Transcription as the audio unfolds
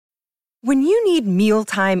When you need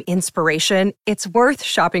mealtime inspiration, it's worth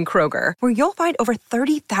shopping Kroger, where you'll find over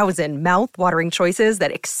 30,000 mouth-watering choices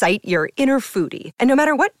that excite your inner foodie. And no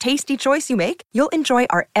matter what tasty choice you make, you'll enjoy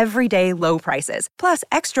our everyday low prices, plus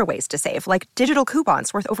extra ways to save, like digital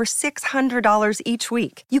coupons worth over $600 each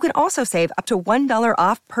week. You can also save up to $1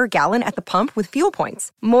 off per gallon at the pump with fuel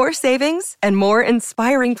points. More savings and more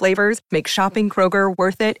inspiring flavors make shopping Kroger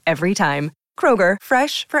worth it every time. Kroger,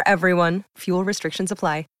 fresh for everyone. Fuel restrictions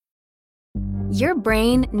apply. Your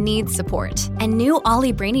brain needs support, and new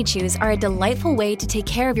Ollie Brainy Chews are a delightful way to take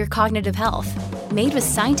care of your cognitive health. Made with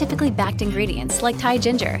scientifically backed ingredients like Thai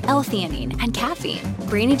ginger, L-theanine, and caffeine,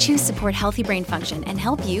 Brainy Chews support healthy brain function and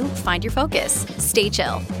help you find your focus, stay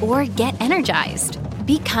chill, or get energized.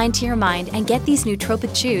 Be kind to your mind and get these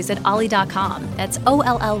nootropic chews at ollie.com. That's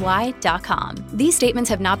OLLY.com. These statements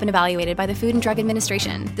have not been evaluated by the Food and Drug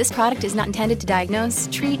Administration. This product is not intended to diagnose,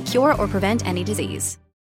 treat, cure, or prevent any disease.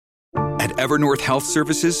 At Evernorth Health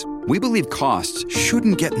Services, we believe costs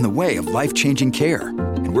shouldn't get in the way of life-changing care,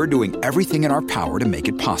 and we're doing everything in our power to make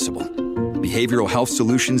it possible. Behavioral health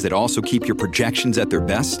solutions that also keep your projections at their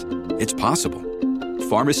best? It's possible.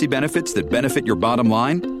 Pharmacy benefits that benefit your bottom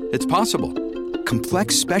line? It's possible.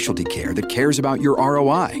 Complex specialty care that cares about your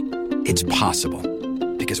ROI? It's possible.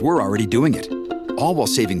 Because we're already doing it. All while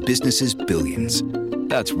saving businesses billions.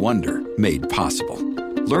 That's Wonder made possible.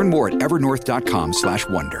 Learn more at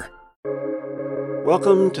evernorth.com/wonder.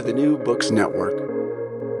 Welcome to the New Books Network.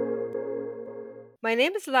 My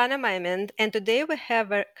name is Lana Maimond, and today we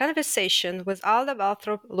have a conversation with Alda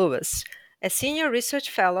Balthrop-Lewis, a senior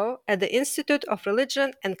research fellow at the Institute of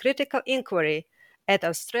Religion and Critical Inquiry at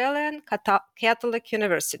Australian Catholic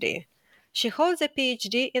University. She holds a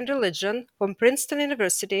PhD in religion from Princeton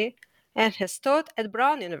University and has taught at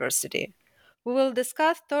Brown University. We will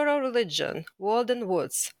discuss Thoreau religion, Walden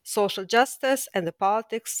Woods, social justice, and the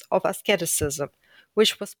politics of Asceticism,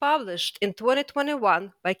 which was published in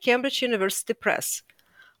 2021 by Cambridge University Press.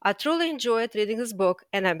 I truly enjoyed reading this book,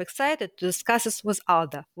 and I'm excited to discuss it with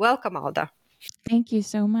Alda. Welcome, Alda. Thank you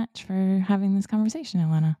so much for having this conversation,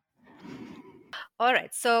 Elena. All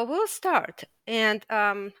right, so we'll start. And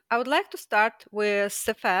I would like to start with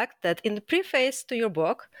the fact that in the preface to your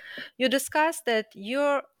book, you discussed that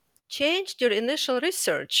you changed your initial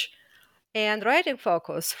research and writing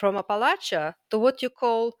focus from Appalachia to what you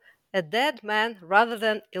call a dead man rather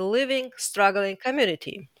than a living, struggling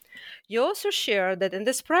community. You also share that in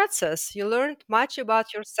this process, you learned much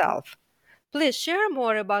about yourself. Please share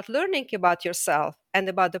more about learning about yourself and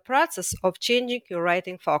about the process of changing your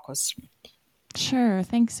writing focus. Sure.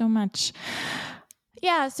 Thanks so much.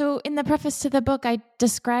 Yeah. So in the preface to the book, I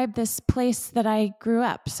described this place that I grew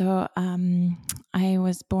up. So I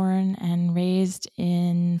was born and raised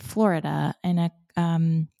in Florida in a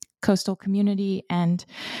coastal community. And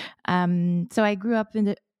so I grew up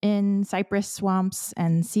in cypress swamps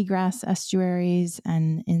and seagrass estuaries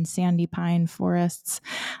and in sandy pine forests.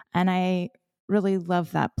 And I really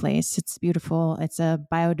love that place. It's beautiful. It's a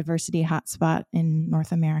biodiversity hotspot in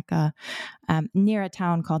North America, near a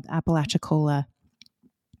town called Apalachicola.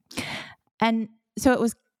 And so it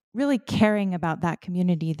was really caring about that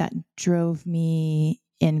community that drove me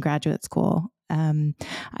in graduate school.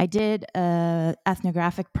 I did an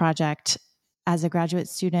ethnographic project as a graduate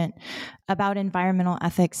student about environmental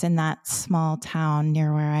ethics in that small town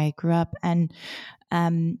near where I grew up. And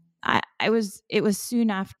it was soon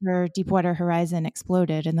after Deepwater Horizon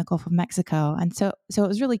exploded in the Gulf of Mexico. And so it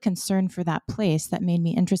was really concern for that place that made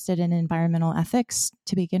me interested in environmental ethics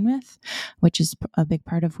to begin with, which is a big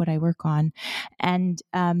part of what I work on. And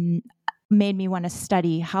made me want to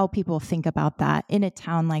study how people think about that in a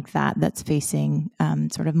town like that that's facing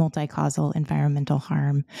sort of multi-causal environmental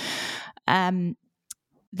harm.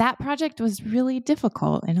 That project was really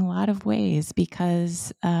difficult in a lot of ways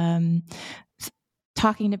because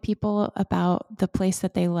talking to people about the place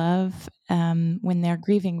that they love when they're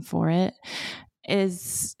grieving for it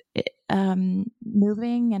is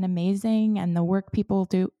moving and amazing, and the work people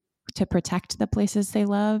do to protect the places they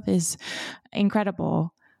love is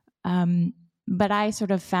incredible. But I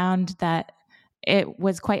sort of found that it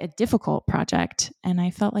was quite a difficult project, and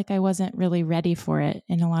I felt like I wasn't really ready for it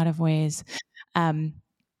in a lot of ways.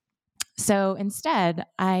 So instead,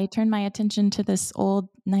 I turned my attention to this old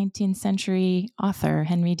 19th century author,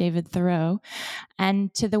 Henry David Thoreau,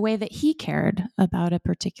 and to the way that he cared about a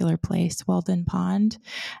particular place, Walden Pond,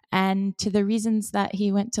 and to the reasons that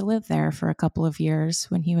he went to live there for a couple of years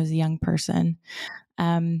when he was a young person.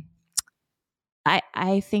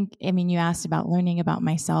 I think, you asked about learning about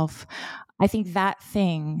myself. I think that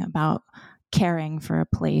thing about caring for a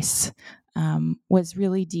place was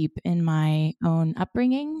really deep in my own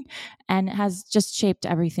upbringing and has just shaped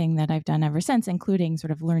everything that I've done ever since, including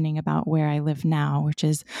sort of learning about where I live now, which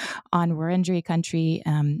is on Wurundjeri country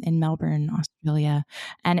in Melbourne, Australia.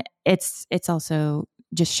 And it's also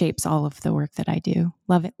just shapes all of the work that I do.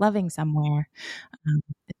 Loving somewhere is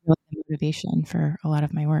really the motivation for a lot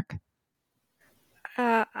of my work.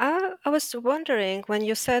 I was wondering when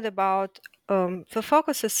you said about the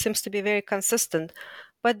focus seems to be very consistent,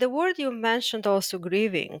 but the word you mentioned also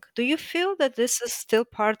grieving. Do you feel that this is still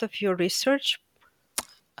part of your research?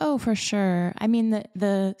 Oh, for sure. I mean,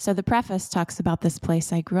 the preface talks about this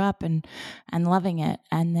place I grew up and loving it,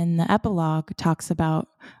 and then the epilogue talks about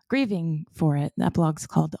grieving for it. The epilogue's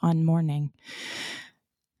called On Mourning,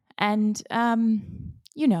 and I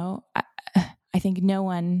think no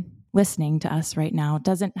one listening to us right now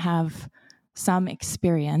doesn't have some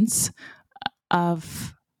experience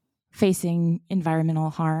of facing environmental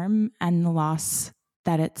harm and the loss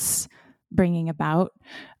that it's bringing about,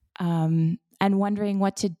 and wondering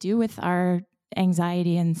what to do with our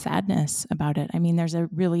anxiety and sadness about it. I mean, there's a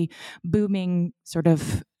really booming sort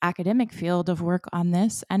of academic field of work on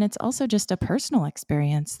this, and it's also just a personal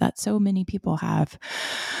experience that so many people have.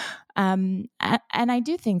 And I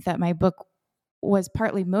do think that my book was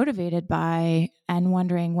partly motivated by and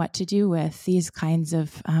wondering what to do with these kinds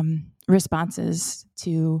of responses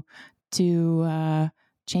to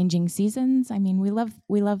changing seasons. I mean,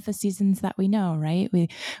 we love the seasons that we know, right?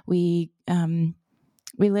 We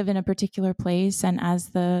live in a particular place, and as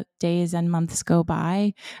the days and months go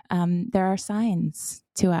by, there are signs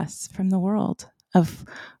to us from the world of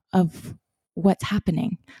what's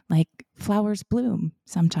happening, like flowers bloom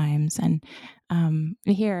sometimes. And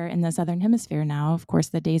here in the Southern Hemisphere now, of course,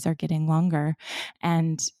 the days are getting longer.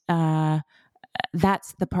 And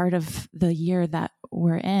that's the part of the year that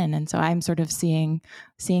we're in. And so I'm sort of seeing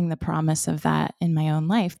the promise of that in my own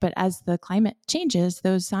life. But as the climate changes,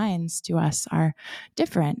 those signs to us are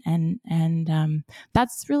different. And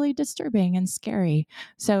that's really disturbing and scary.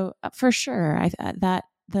 So for sure, that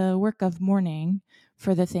the work of mourning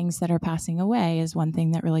for the things that are passing away is one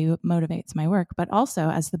thing that really motivates my work. But also,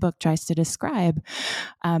 as the book tries to describe,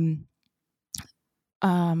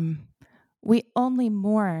 we only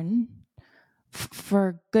mourn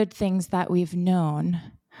for good things that we've known.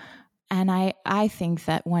 And I think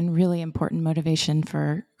that one really important motivation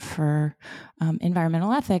for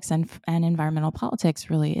environmental ethics and environmental politics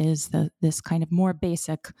really is this kind of more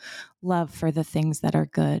basic love for the things that are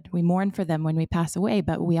good. We mourn for them when we pass away,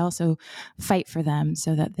 but we also fight for them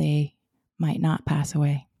so that they might not pass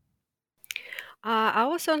away. I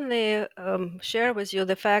was only share with you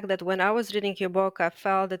the fact that when I was reading your book, I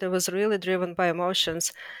felt that it was really driven by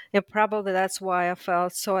emotions, and probably that's why I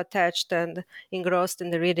felt so attached and engrossed in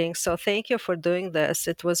the reading. So thank you for doing this.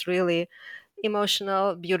 It was really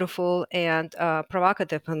emotional, beautiful, and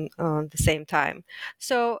provocative on the same time.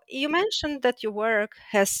 So you mentioned that your work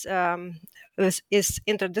is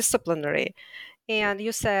interdisciplinary, and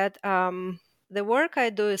you said. The work I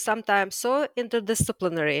do is sometimes so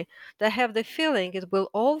interdisciplinary that I have the feeling it will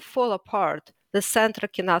all fall apart. The center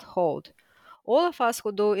cannot hold. All of us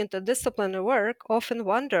who do interdisciplinary work often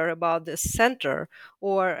wonder about this center,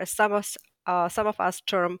 or as some of us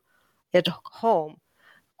term it, home.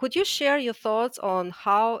 Could you share your thoughts on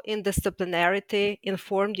how interdisciplinarity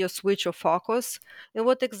informed your switch of focus, and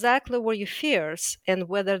what exactly were your fears, and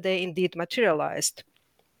whether they indeed materialized?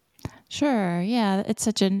 Sure. Yeah, it's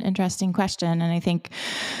such an interesting question. And I think,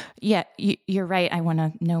 yeah, you're right. I want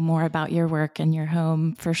to know more about your work and your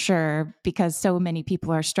home for sure, because so many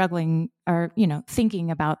people are struggling or,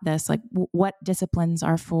 thinking about this, like what disciplines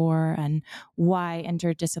are for and why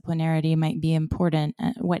interdisciplinarity might be important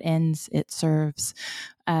and what ends it serves.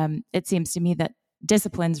 It seems to me that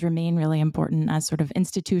disciplines remain really important as sort of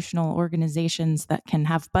institutional organizations that can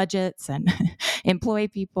have budgets and employ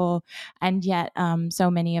people. And yet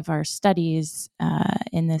so many of our studies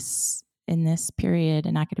in this period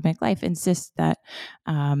in academic life insist that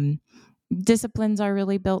disciplines are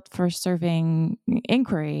really built for serving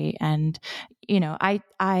inquiry. And, I,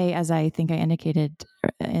 as I think I indicated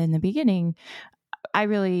in the beginning, I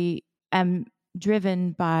really am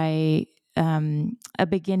driven by a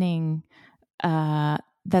beginning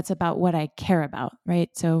that's about what I care about,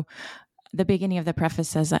 right? So the beginning of the preface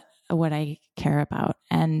says what I care about.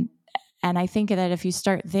 And I think that if you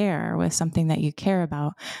start there with something that you care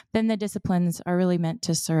about, then the disciplines are really meant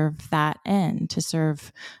to serve that end, to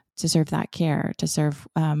serve that care, to serve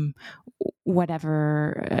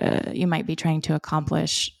whatever you might be trying to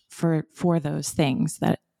accomplish for those things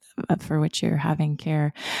that for which you're having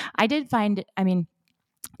care. I did find,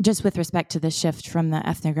 just with respect to the shift from the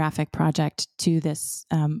ethnographic project to this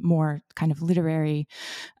more kind of literary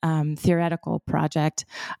theoretical project,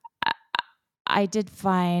 I did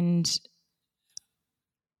find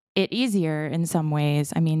it easier in some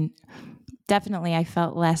ways. I mean, definitely I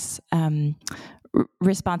felt less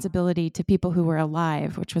responsibility to people who were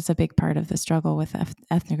alive, which was a big part of the struggle with the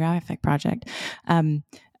ethnographic project.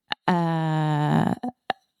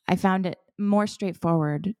 I found it more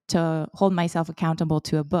straightforward to hold myself accountable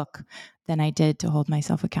to a book than I did to hold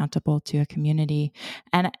myself accountable to a community.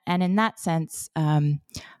 And in that sense,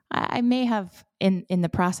 I may have, in the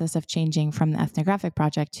process of changing from the ethnographic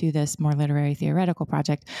project to this more literary theoretical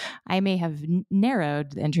project, I may have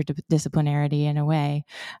narrowed the interdisciplinarity in a way.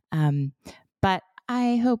 But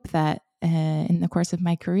I hope that in the course of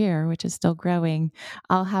my career, which is still growing,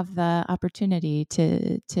 I'll have the opportunity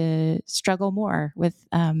to struggle more with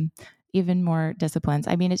even more disciplines.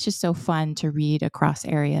 I mean, it's just so fun to read across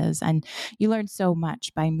areas, and you learn so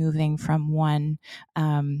much by moving from one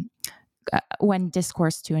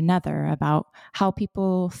discourse to another about how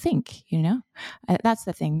people think, That's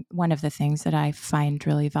the thing. One of the things that I find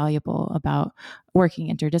really valuable about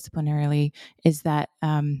working interdisciplinarily is that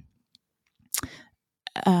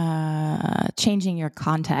changing your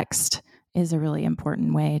context is a really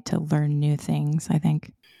important way to learn new things, I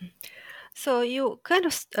think. So you kind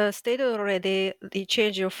of stated already you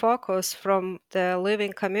changed your focus from the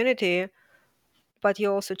living community, but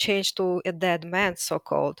you also changed to a dead man,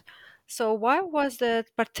 so-called. So why was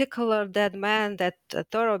that particular dead man that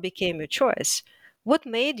Thoreau became your choice? What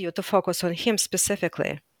made you to focus on him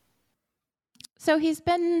specifically? So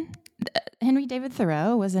Henry David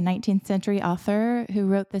Thoreau was a 19th century author who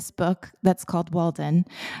wrote this book that's called Walden.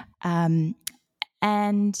 And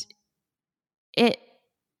it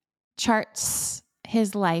charts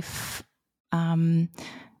his life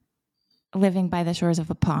living by the shores of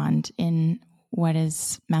a pond in what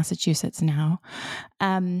is Massachusetts now,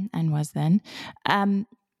 and was then.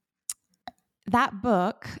 That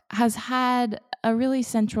book has had a really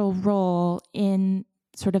central role in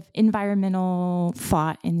sort of environmental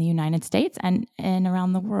thought in the United States and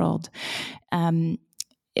around the world.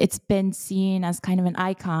 It's been seen as kind of an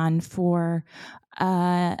icon for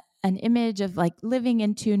an image of like living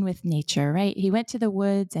in tune with nature, right? He went to the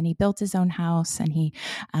woods and he built his own house and he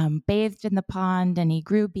bathed in the pond and he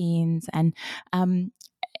grew beans. And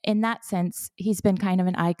in that sense, he's been kind of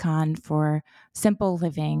an icon for simple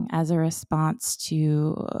living as a response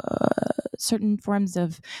to certain forms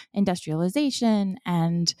of industrialization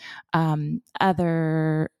and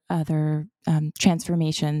other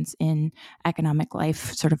transformations in economic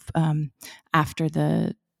life, sort of after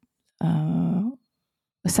the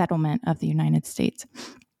settlement of the United States.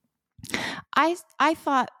 I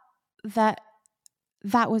thought that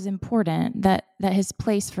was important, that his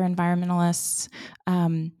place for environmentalists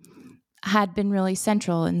had been really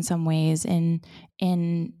central in some ways in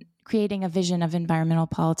creating a vision of environmental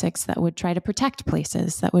politics that would try to protect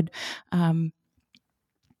places, that would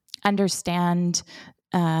understand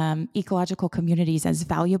ecological communities as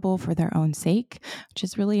valuable for their own sake, which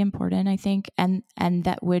is really important, I think, and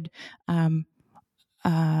that would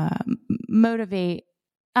motivate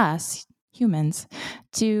us humans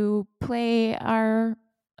to play our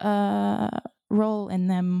role in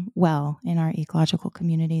them well in our ecological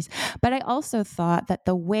communities. But I also thought that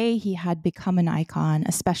the way he had become an icon,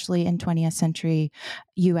 especially in 20th century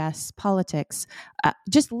US politics,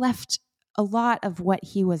 just left a lot of what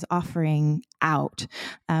he was offering out.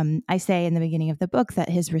 I say in the beginning of the book that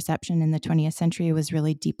his reception in the 20th century was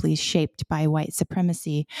really deeply shaped by white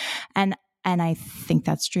supremacy. And I think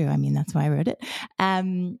that's true. I mean, that's why I wrote it.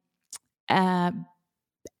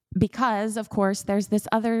 Because, of course, there's this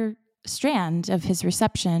other strand of his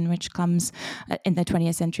reception, which comes in the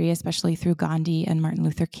 20th century, especially through Gandhi and Martin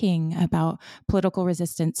Luther King, about political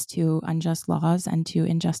resistance to unjust laws and to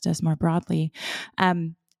injustice more broadly.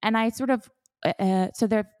 And I sort of, so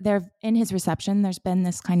there in his reception, there's been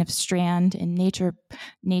this kind of strand in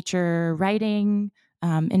nature writing,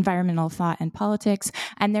 environmental thought and politics.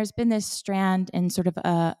 And there's been this strand in sort of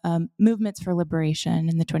movements for liberation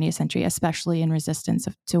in the 20th century, especially in resistance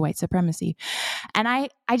to white supremacy. And I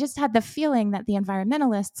just had the feeling that the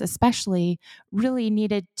environmentalists especially really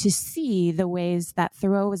needed to see the ways that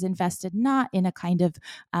Thoreau was invested not in a kind of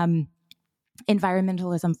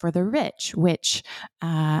environmentalism for the rich, which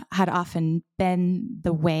had often been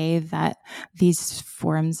the way that these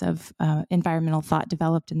forms of environmental thought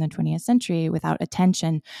developed in the 20th century without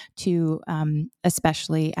attention to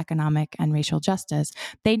especially economic and racial justice.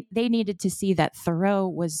 They needed to see that Thoreau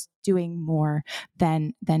was doing more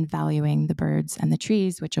than valuing the birds and the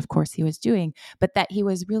trees, which of course he was doing, but that he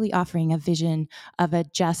was really offering a vision of a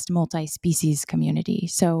just multi-species community.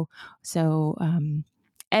 So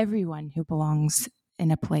everyone who belongs in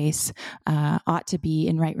a place ought to be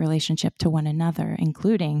in right relationship to one another,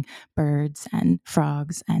 including birds and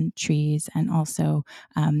frogs and trees, and also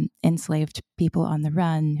enslaved people on the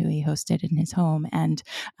run who he hosted in his home, and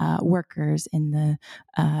workers in the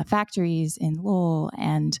factories in Lowell,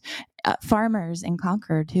 and farmers in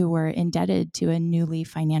Concord who were indebted to a newly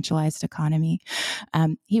financialized economy.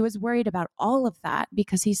 He was worried about all of that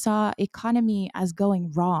because he saw economy as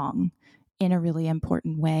going wrong in a really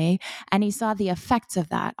important way. And he saw the effects of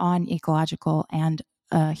that on ecological and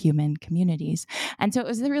human communities. And so it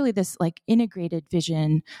was really this like integrated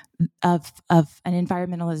vision of an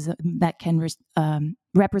environmentalism that can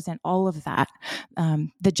represent all of that,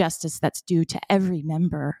 the justice that's due to every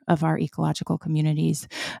member of our ecological communities,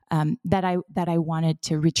 that I wanted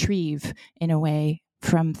to retrieve in a way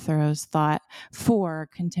from Thoreau's thought for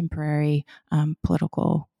contemporary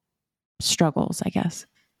political struggles, I guess.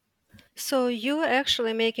 So you're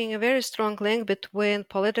actually making a very strong link between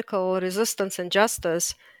political resistance and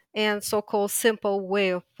justice and so-called simple way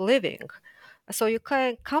of living. So you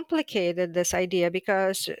kind of complicated this idea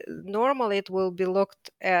because normally it will be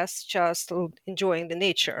looked as just enjoying the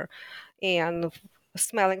nature and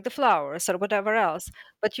smelling the flowers or whatever else.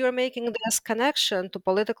 But you're making this connection to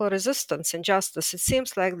political resistance and justice. It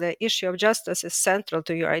seems like the issue of justice is central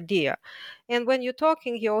to your idea. And when you're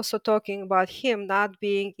talking, you're also talking about him not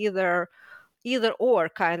being either or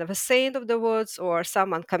kind of a saint of the woods or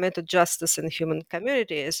someone committed justice in human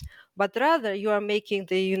communities, but rather you are making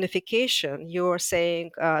the unification. You're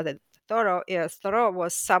saying that Thoreau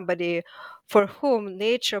was somebody for whom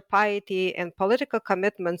nature, piety, and political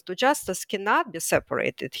commitment to justice cannot be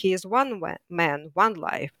separated. He is one man, one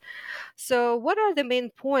life. So what are the main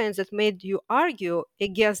points that made you argue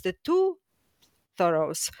against the two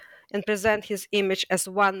Thoreaus and present his image as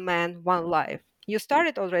one man, one life? You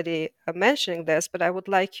started already mentioning this, but I would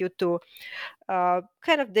like you to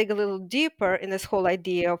kind of dig a little deeper in this whole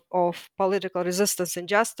idea of political resistance and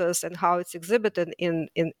justice and how it's exhibited in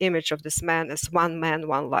image of this man as one man,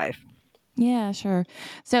 one life. Yeah, sure.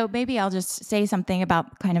 So maybe I'll just say something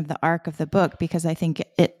about kind of the arc of the book, because I think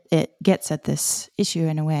it gets at this issue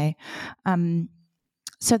in a way.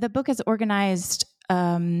 So the book is organized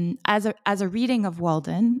as a reading of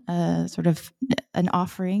Walden, sort of an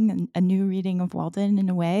offering, a new reading of Walden in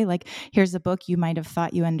a way. Like, here's a book you might have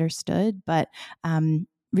thought you understood, but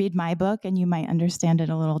read my book and you might understand it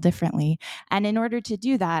a little differently. And in order to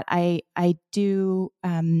do that, I do.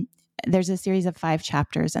 There's a series of 5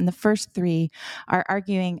 chapters, and the first 3 are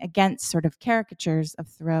arguing against sort of caricatures of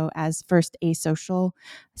Thoreau as first asocial,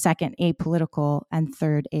 second apolitical, and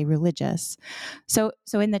third areligious. So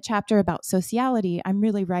in the chapter about sociality, I'm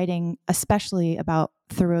really writing especially about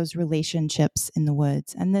Thoreau's relationships in the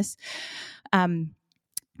woods. And this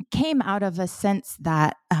came out of a sense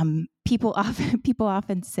that people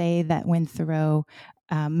often say that when Thoreau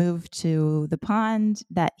moved to the pond,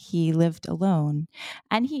 that he lived alone.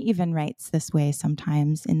 And he even writes this way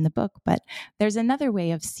sometimes in the book. But there's another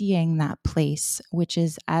way of seeing that place, which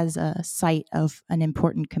is as a site of an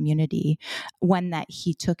important community, one that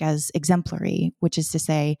he took as exemplary, which is to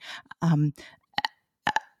say,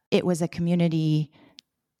 it was a community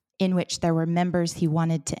in which there were members he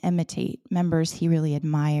wanted to imitate, members he really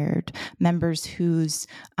admired, members whose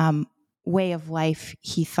way of life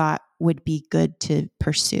he thought would be good to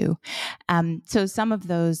pursue. So some of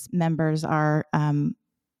those members are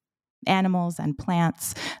animals and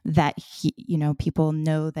plants that he, people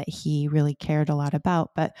know that he really cared a lot about.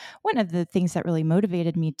 But one of the things that really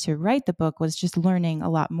motivated me to write the book was just learning a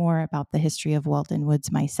lot more about the history of Walden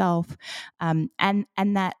Woods myself. And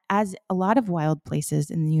that, as a lot of wild places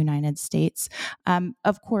in the United States,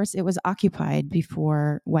 of course, it was occupied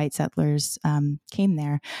before white settlers came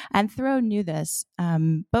there. And Thoreau knew this,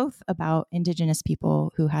 both about Indigenous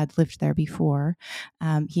people who had lived there before.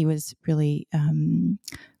 He was really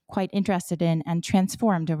quite interested in and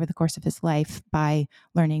transformed over the course of his life by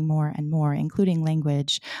learning more and more, including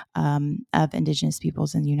language of Indigenous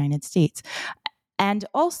peoples in the United States. And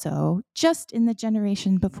also, just in the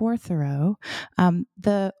generation before Thoreau,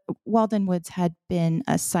 the Walden Woods had been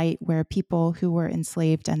a site where people who were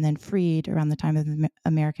enslaved and then freed around the time of the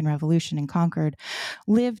American Revolution and conquered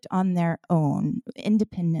lived on their own,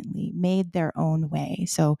 independently, made their own way.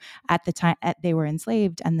 So at the time they were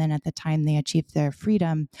enslaved, and then at the time they achieved their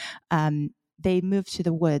freedom, they moved to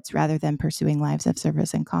the woods rather than pursuing lives of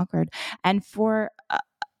service in Concord. And for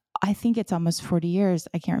I think it's almost 40 years.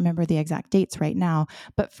 I can't remember the exact dates right now,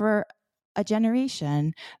 but for a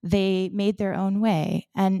generation, they made their own way.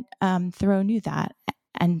 And Thoreau knew that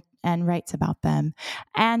and writes about them,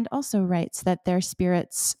 and also writes that their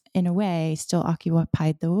spirits, in a way, still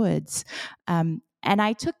occupied the woods. And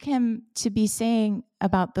I took him to be saying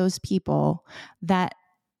about those people that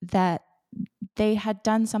they had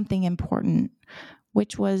done something important,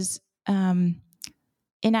 which was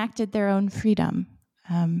enacted their own freedom.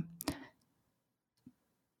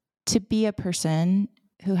 To be a person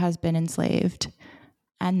who has been enslaved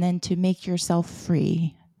and then to make yourself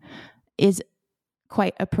free is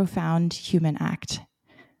quite a profound human act.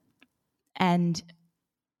 And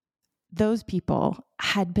those people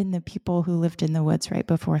had been the people who lived in the woods right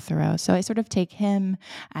before Thoreau. So I sort of take him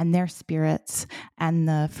and their spirits and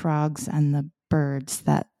the frogs and the birds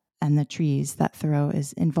and the trees that Thoreau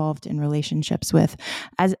is involved in relationships with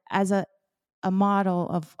as a model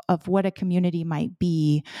of what a community might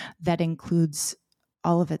be that includes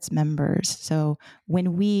all of its members. So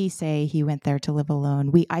when we say he went there to live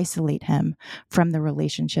alone, we isolate him from the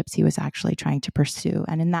relationships he was actually trying to pursue.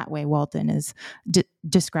 And in that way, Walden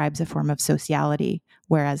describes a form of sociality,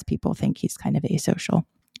 whereas people think he's kind of asocial.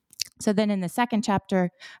 So then in the second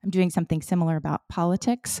chapter, I'm doing something similar about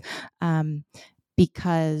politics.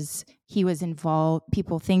 Because he was involved.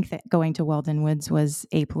 People think that going to Walden Woods was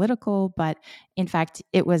apolitical, but in fact,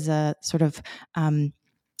 it was a sort of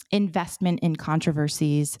investment in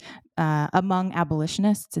controversies among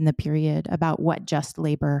abolitionists in the period about what just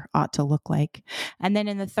labor ought to look like. And then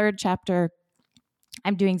in the third chapter,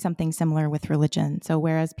 I'm doing something similar with religion. So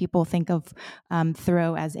whereas people think of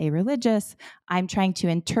Thoreau as a religious, I'm trying to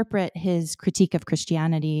interpret his critique of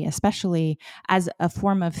Christianity, especially as a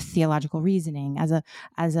form of theological reasoning,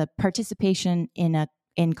 as a participation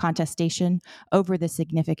in contestation over the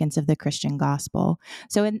significance of the Christian gospel.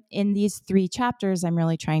 So in these three chapters, I'm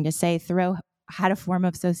really trying to say Thoreau had a form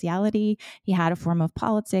of sociality, he had a form of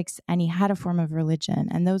politics, and he had a form of religion.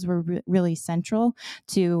 And those were really central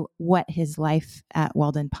to what his life at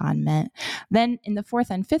Walden Pond meant. Then in the fourth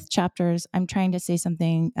and fifth chapters, I'm trying to say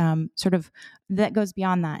something sort of that goes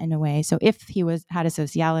beyond that in a way. So if he had a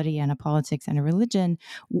sociality and a politics and a religion,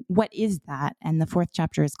 what is that? And the fourth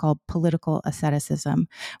chapter is called political asceticism,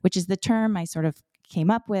 which is the term I sort of came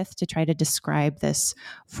up with to try to describe this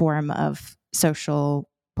form of social,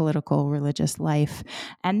 political, religious life.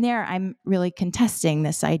 And there I'm really contesting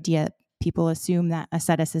this idea. People assume that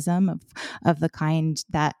asceticism of the kind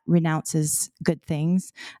that renounces good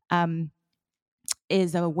things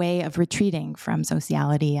is a way of retreating from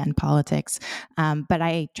sociality and politics. But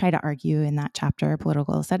I try to argue in that chapter,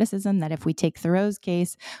 Political Asceticism, that if we take Thoreau's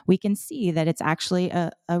case, we can see that it's actually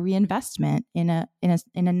a reinvestment in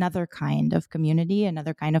another kind of community,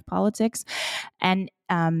 another kind of politics. And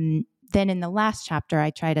then in the last chapter, I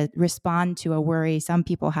try to respond to a worry some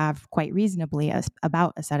people have quite reasonably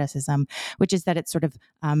about asceticism, which is that it's sort of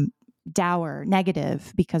dour,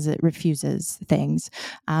 negative, because it refuses things.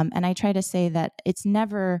 And I try to say that it's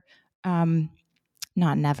never,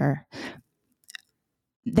 not never.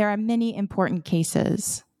 There are many important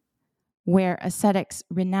cases where ascetics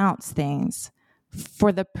renounce things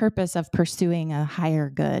for the purpose of pursuing a higher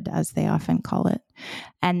good, as they often call it.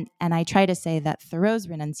 And I try to say that Thoreau's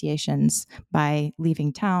renunciations, by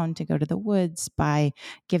leaving town to go to the woods, by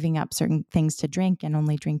giving up certain things to drink and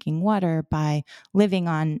only drinking water, by living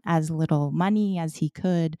on as little money as he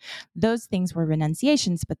could, those things were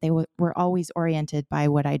renunciations, but they were always oriented by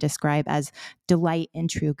what I describe as delight in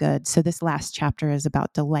true good. So this last chapter is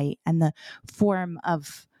about delight and the form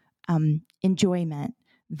of enjoyment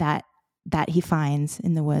that he finds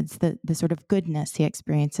in the woods, the sort of goodness he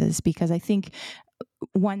experiences. Because I think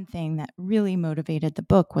one thing that really motivated the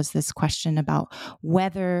book was this question about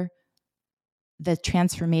whether the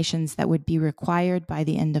transformations that would be required by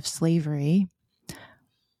the end of slavery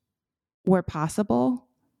were possible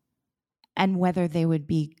and whether they would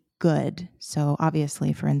be good. So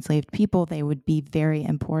obviously for enslaved people, they would be very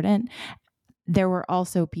important. There were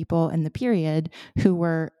also people in the period who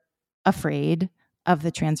were afraid of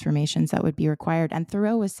the transformations that would be required. And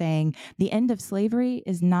Thoreau was saying the end of slavery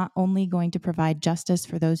is not only going to provide justice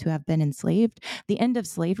for those who have been enslaved, the end of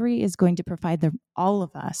slavery is going to provide all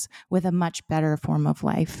of us with a much better form of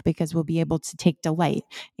life, because we'll be able to take delight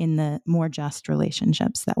in the more just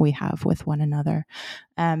relationships that we have with one another.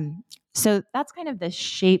 So that's kind of the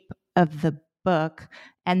shape of the book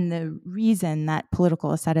and the reason that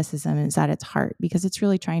political asceticism is at its heart, because it's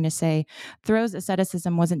really trying to say Thoreau's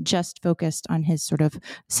asceticism wasn't just focused on his sort of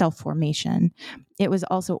self-formation. It was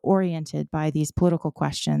also oriented by these political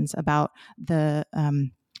questions about the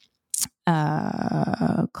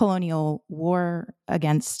colonial war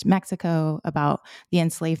against Mexico, about the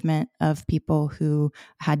enslavement of people who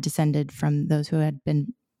had descended from those who had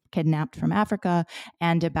been kidnapped from Africa,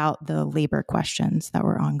 and about the labor questions that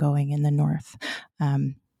were ongoing in the North.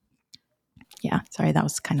 Sorry, that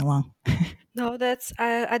was kind of long. No,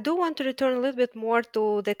 I do want to return a little bit more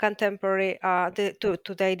to the contemporary, to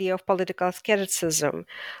the idea of political asceticism,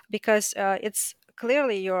 because it's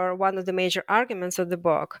clearly one of the major arguments of the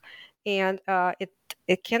book, and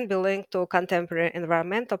it can be linked to contemporary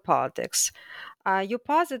environmental politics. You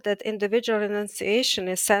posit that individual renunciation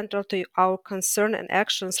is central to our concern and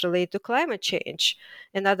actions related to climate change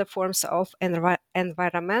and other forms of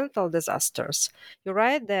environmental disasters. You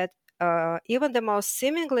write that even the most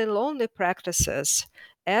seemingly lonely practices,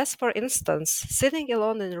 as for instance, sitting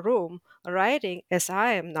alone in a room, writing as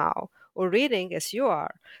I am now, or reading as you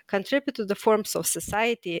are, contribute to the forms of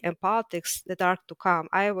society and politics that are to come.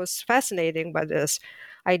 I was fascinated by this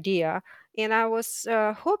idea, and I was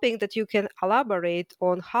hoping that you can elaborate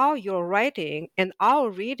on how your writing and our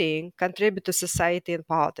reading contribute to society and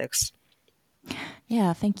politics.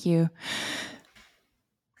 Yeah, thank you.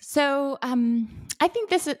 So I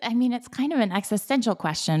think it's kind of an existential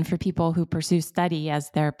question for people who pursue study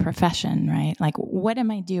as their profession, right? Like, what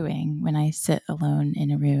am I doing when I sit alone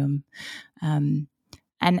in a room? And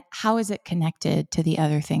how is it connected to the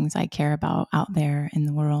other things I care about out there in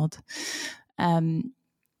the world?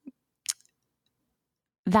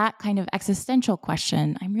 That kind of existential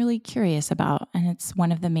question I'm really curious about. And it's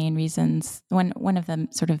one of the main reasons, one of the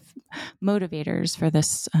sort of motivators for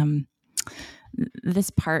this this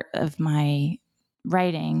part of my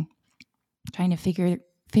writing, trying to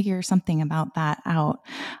figure something about that out.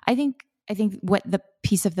 I think what the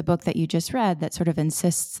piece of the book that you just read that sort of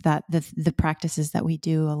insists that the practices that we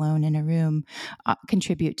do alone in a room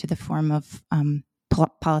contribute to the form of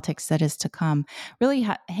politics that is to come really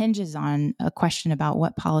hinges on a question about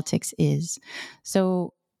what politics is.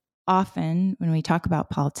 So often when we talk about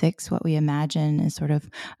politics, what we imagine is sort of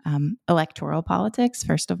electoral politics,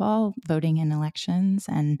 first of all, voting in elections,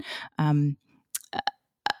 and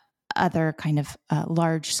other kind of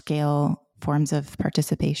large-scale forms of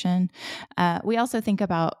participation. We also think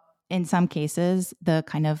about, in some cases, the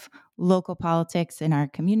kind of local politics in our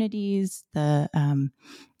communities, the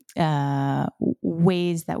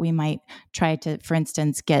ways that we might try to, for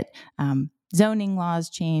instance, get zoning laws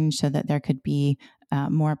changed so that there could be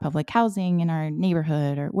more public housing in our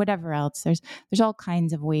neighborhood, or whatever else. There's all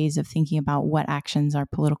kinds of ways of thinking about what actions are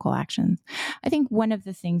political actions. I think one of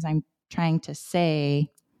the things I'm trying to say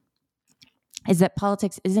is that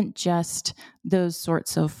politics isn't just those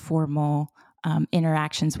sorts of formal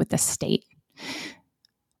interactions with the state.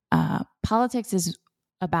 Politics is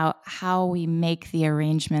about how we make the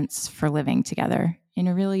arrangements for living together in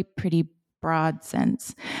a really pretty broad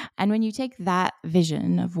sense. And when you take that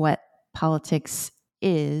vision of what politics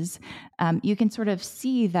is, you can sort of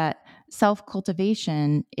see that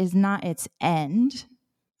self-cultivation is not its end,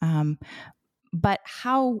 but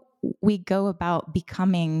how we go about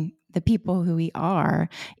becoming the people who we are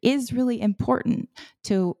is really important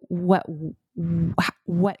to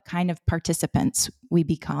what kind of participants we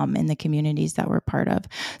become in the communities that we're part of.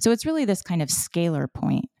 So it's really this kind of scalar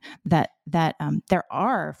point that there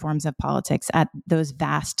are forms of politics at those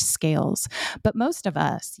vast scales, but most of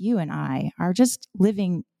us, you and I, are just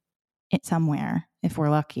living it somewhere if we're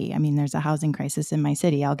lucky. I mean, there's a housing crisis in my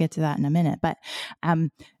city. I'll get to that in a minute, but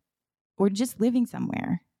we're just living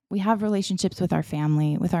somewhere. We have relationships with our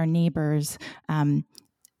family, with our neighbors,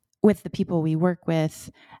 with the people we work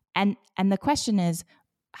with. And the question is,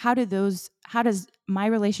 how does my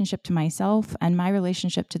relationship to myself and my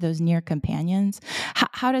relationship to those near companions,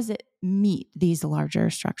 how does it meet these larger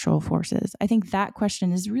structural forces? I think that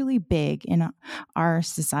question is really big in our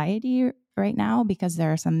society right now, because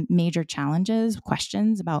there are some major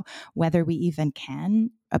questions about whether we even can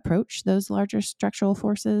approach those larger structural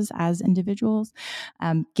forces as individuals,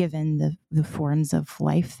 given the forms of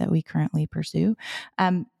life that we currently pursue.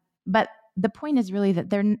 But the point is really that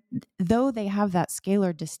though they have that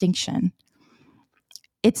scalar distinction,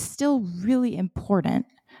 it's still really important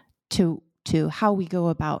to how we go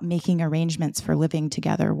about making arrangements for living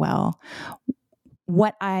together well.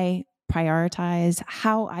 What I prioritize,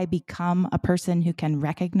 how I become a person who can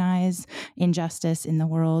recognize injustice in the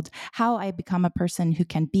world, how I become a person who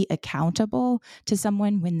can be accountable to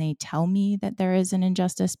someone when they tell me that there is an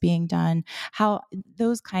injustice being done, how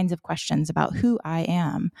those kinds of questions about who I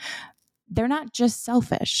am, they're not just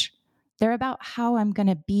selfish. They're about how I'm going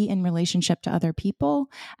to be in relationship to other people,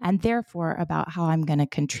 and therefore about how I'm going to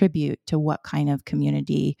contribute to what kind of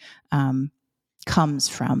community comes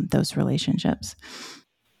from those relationships.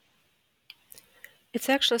 It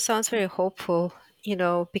actually sounds very hopeful,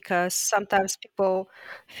 because sometimes people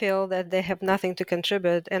feel that they have nothing to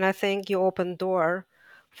contribute. And I think you open door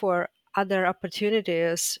for other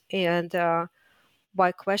opportunities. And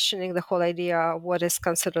by questioning the whole idea of what is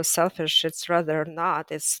considered selfish, it's rather not.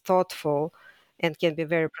 It's thoughtful and can be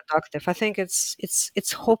very productive. I think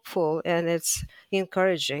it's hopeful and it's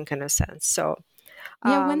encouraging in a sense. So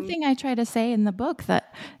yeah, one thing I try to say in the book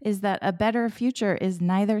is that a better future is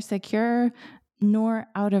neither secure nor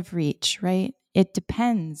out of reach, right? It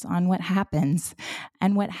depends on what happens.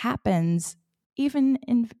 And what happens, even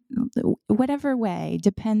in whatever way,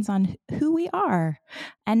 depends on who we are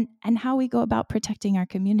and how we go about protecting our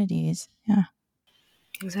communities. Yeah.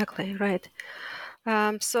 Exactly, right.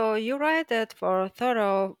 So you write that for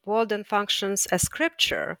Thoreau, Walden functions as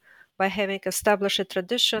scripture by having established a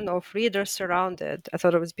tradition of readers surrounded. I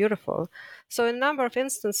thought it was beautiful. So in a number of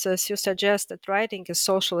instances, you suggest that writing is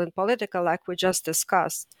social and political, like we just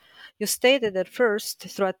discussed. You stated that first,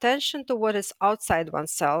 through attention to what is outside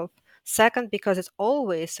oneself. Second, because it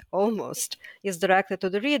always, almost, is directed to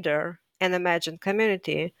the reader, an imagined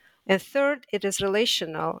community. And third, it is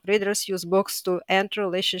relational. Readers use books to enter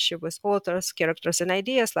relationship with authors, characters, and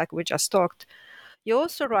ideas, like we just talked. You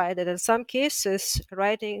also write that in some cases,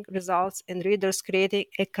 writing results in readers creating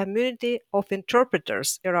a community of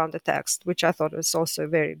interpreters around the text, which I thought was also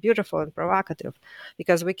very beautiful and provocative,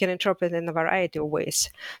 because we can interpret in a variety of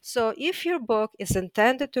ways. So, if your book is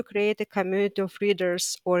intended to create a community of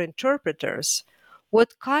readers or interpreters,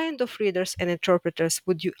 what kind of readers and interpreters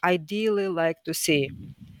would you ideally like to see?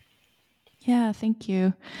 Yeah, thank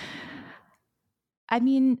you. I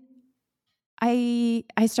mean,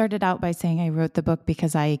 I started out by saying I wrote the book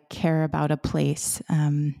because I care about a place.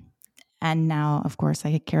 And now, of course,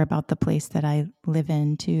 I care about the place that I live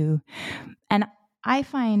in too. And I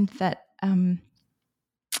find that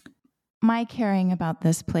my caring about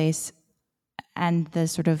this place and the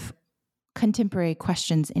sort of contemporary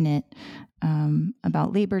questions in it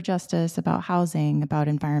about labor justice, about housing, about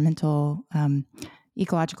environmental,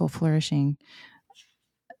 ecological flourishing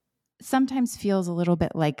sometimes feels a little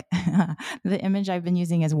bit like the image I've been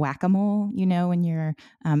using is whack-a-mole, when you're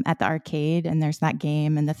at the arcade and there's that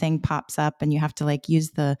game and the thing pops up and you have to like use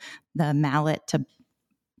the mallet to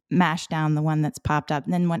mash down the one that's popped up,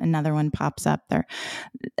 and then when another one pops up there.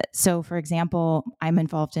 So for example, I'm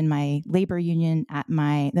involved in my labor union at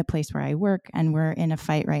the place where I work, and we're in a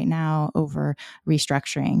fight right now over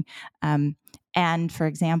restructuring. And for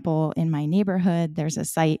example, in my neighborhood, there's a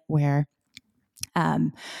site where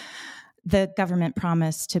the government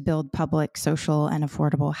promised to build public, social, and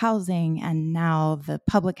affordable housing, and now the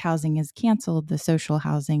public housing is canceled, the social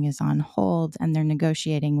housing is on hold, and they're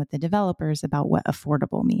negotiating with the developers about what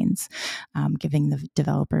affordable means, giving the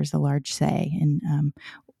developers a large say in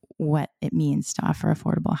what it means to offer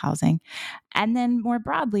affordable housing. And then more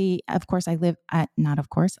broadly, of course, I live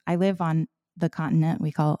on the continent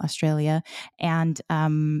we call Australia, and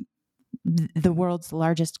the world's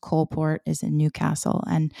largest coal port is in Newcastle,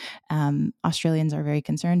 and Australians are very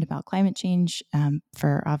concerned about climate change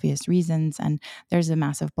for obvious reasons, and there's a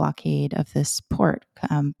massive blockade of this port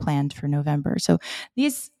planned for November. So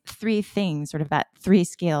these three things, sort of at three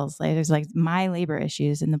scales, like there's like my labor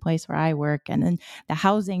issues in the place where I work, and then the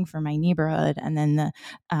housing for my neighborhood, and then the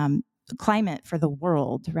climate for the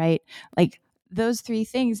world, right? Like those three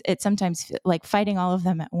things, it sometimes like fighting all of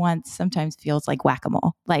them at once sometimes feels like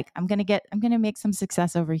whack-a-mole. Like I'm going to make some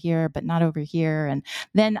success over here, but not over here. And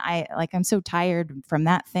then I'm so tired from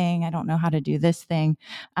that thing. I don't know how to do this thing.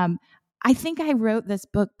 I think I wrote this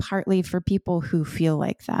book partly for people who feel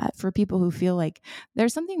like that, for people who feel like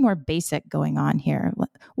there's something more basic going on here.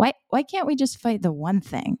 Why can't we just fight the one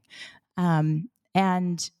thing?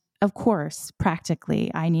 And of course,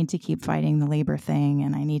 practically, I need to keep fighting the labor thing,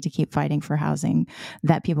 and I need to keep fighting for housing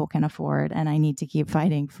that people can afford, and I need to keep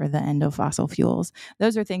fighting for the end of fossil fuels.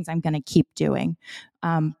 Those are things I'm going to keep doing.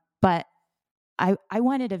 But I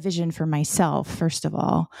wanted a vision for myself, first of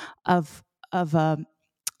all, of a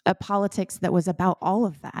politics that was about all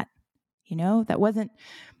of that. that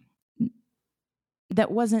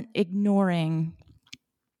wasn't ignoring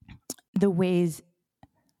the ways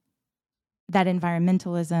that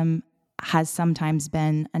environmentalism has sometimes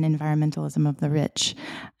been an environmentalism of the rich,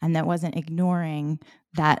 and that wasn't ignoring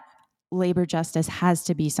that labor justice has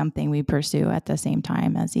to be something we pursue at the same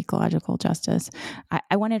time as ecological justice.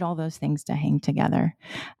 I wanted all those things to hang together.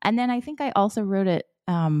 And then I think I also wrote it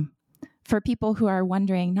for people who are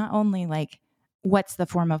wondering not only like what's the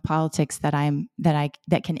form of politics that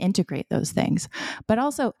can integrate those things, but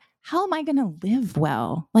also how am I going to live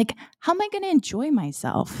well? Like, how am I going to enjoy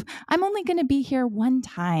myself? I'm only going to be here one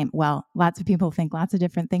time. Well, lots of people think lots of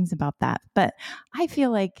different things about that, but I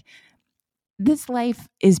feel like this life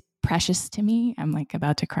is precious to me. I'm like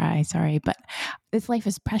about to cry, sorry, but this life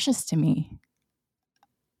is precious to me.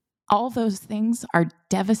 All those things are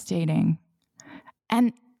devastating.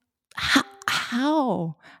 And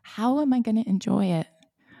how am I going to enjoy it?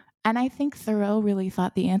 And I think Thoreau really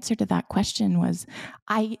thought the answer to that question was,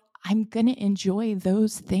 I'm going to enjoy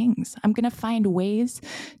those things. I'm going to find ways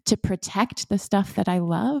to protect the stuff that I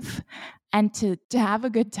love and to have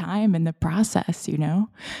a good time in the process,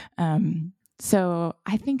 So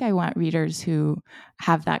I think I want readers who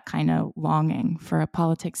have that kind of longing for a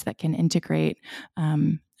politics that can integrate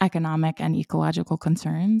economic and ecological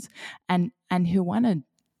concerns and who want to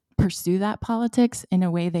pursue that politics in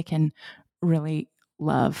a way they can really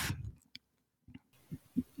love.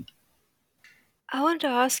 I want to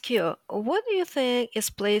ask you, what do you think is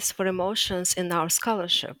place for emotions in our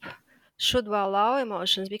scholarship? Should we allow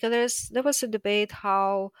emotions? Because there was a debate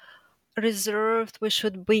how reserved we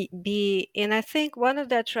should be. And I think one of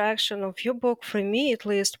the attraction of your book, for me at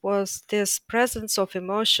least, was this presence of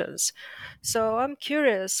emotions. So I'm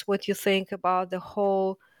curious what you think about the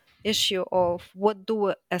whole issue of what do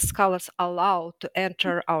we as scholars allow to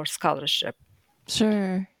enter our scholarship.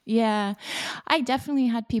 Sure. Yeah. I definitely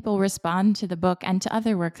had people respond to the book and to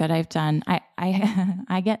other work that I've done. I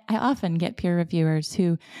often get peer reviewers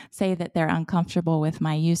who say that they're uncomfortable with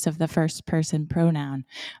my use of the first person pronoun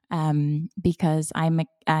because I'm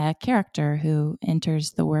a character who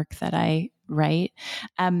enters the work that I write.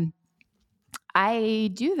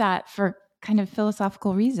 I do that for kind of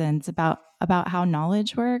philosophical reasons about how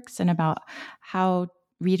knowledge works and about how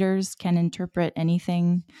readers can interpret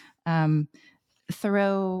anything.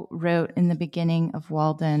 Thoreau wrote in the beginning of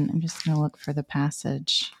Walden, I'm just going to look for the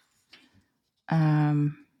passage.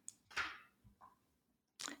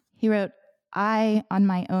 He wrote, I, on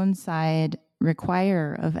my own side,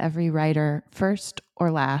 require of every writer, first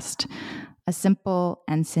or last, a simple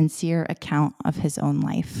and sincere account of his own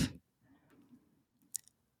life.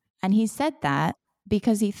 And he said that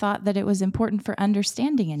because he thought that it was important for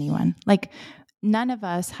understanding anyone. Like, none of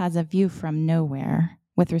us has a view from nowhere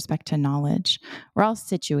with respect to knowledge. We're all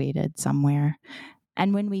situated somewhere.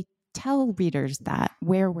 And when we tell readers that,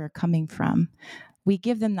 where we're coming from, we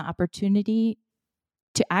give them the opportunity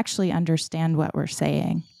to actually understand what we're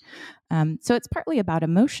saying. So it's partly about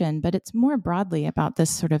emotion, but it's more broadly about this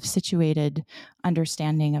sort of situated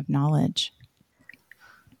understanding of knowledge.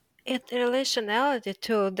 In relationality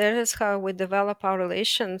too, that is how we develop our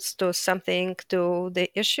relations to something, to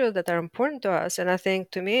the issues that are important to us. And I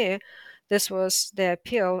think to me, this was the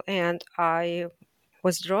appeal, and I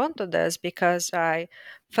was drawn to this because I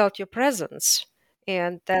felt your presence.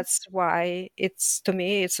 And that's why to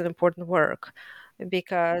me, it's an important work,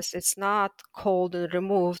 because it's not cold and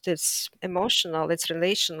removed, it's emotional, it's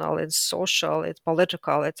relational, it's social, it's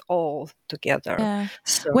political, it's all together. Yeah.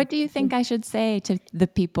 So, what do you think I should say to the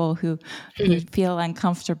people who feel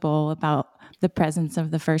uncomfortable about the presence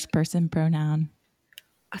of the first person pronoun?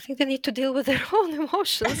 I think they need to deal with their own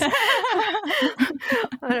emotions.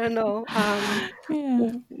 I don't know.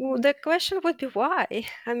 The question would be why?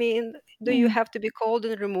 I mean, do you have to be cold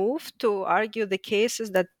and removed to argue the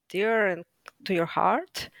cases that dear and to your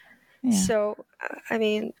heart? Yeah. So, I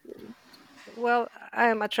mean, well, I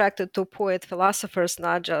am attracted to poet philosophers,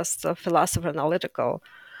 not just philosopher analytical.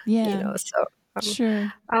 Yeah. So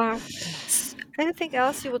sure. Anything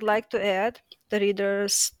else you would like to add the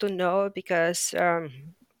readers to know? Because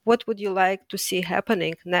what would you like to see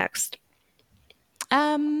happening next?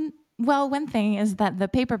 Well, one thing is that the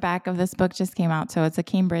paperback of this book just came out. So it's a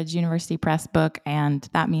Cambridge University Press book, and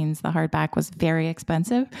that means the hardback was very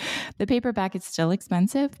expensive. The paperback is still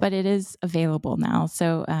expensive, but it is available now.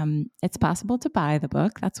 So it's possible to buy the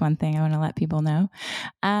book. That's one thing I want to let people know.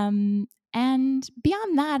 And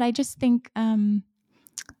beyond that, I just think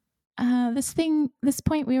this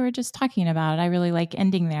point we were just talking about, I really like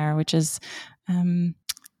ending there, which is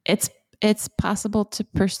it's possible to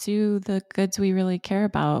pursue the goods we really care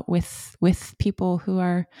about with people who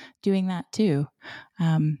are doing that too.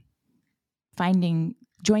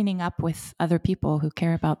 Joining up with other people who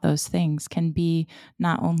care about those things can be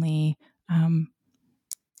not only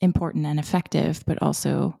important and effective, but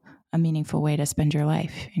also a meaningful way to spend your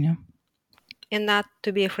life, And not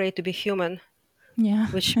to be afraid to be human. Yeah.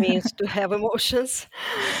 Which means to have emotions.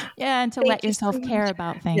 Yeah, and to let yourself care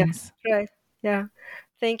about things. Yeah, right. Yeah.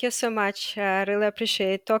 Thank you so much. I really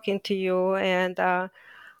appreciate talking to you. And I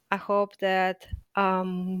hope that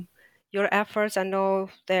your efforts, I know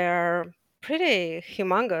they're pretty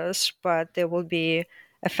humongous, but they will be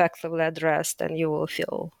effectively addressed and you will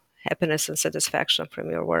feel happiness and satisfaction from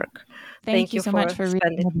your work. Thank you so much for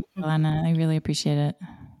reading the book, Alana. I really appreciate it.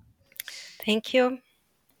 Thank you.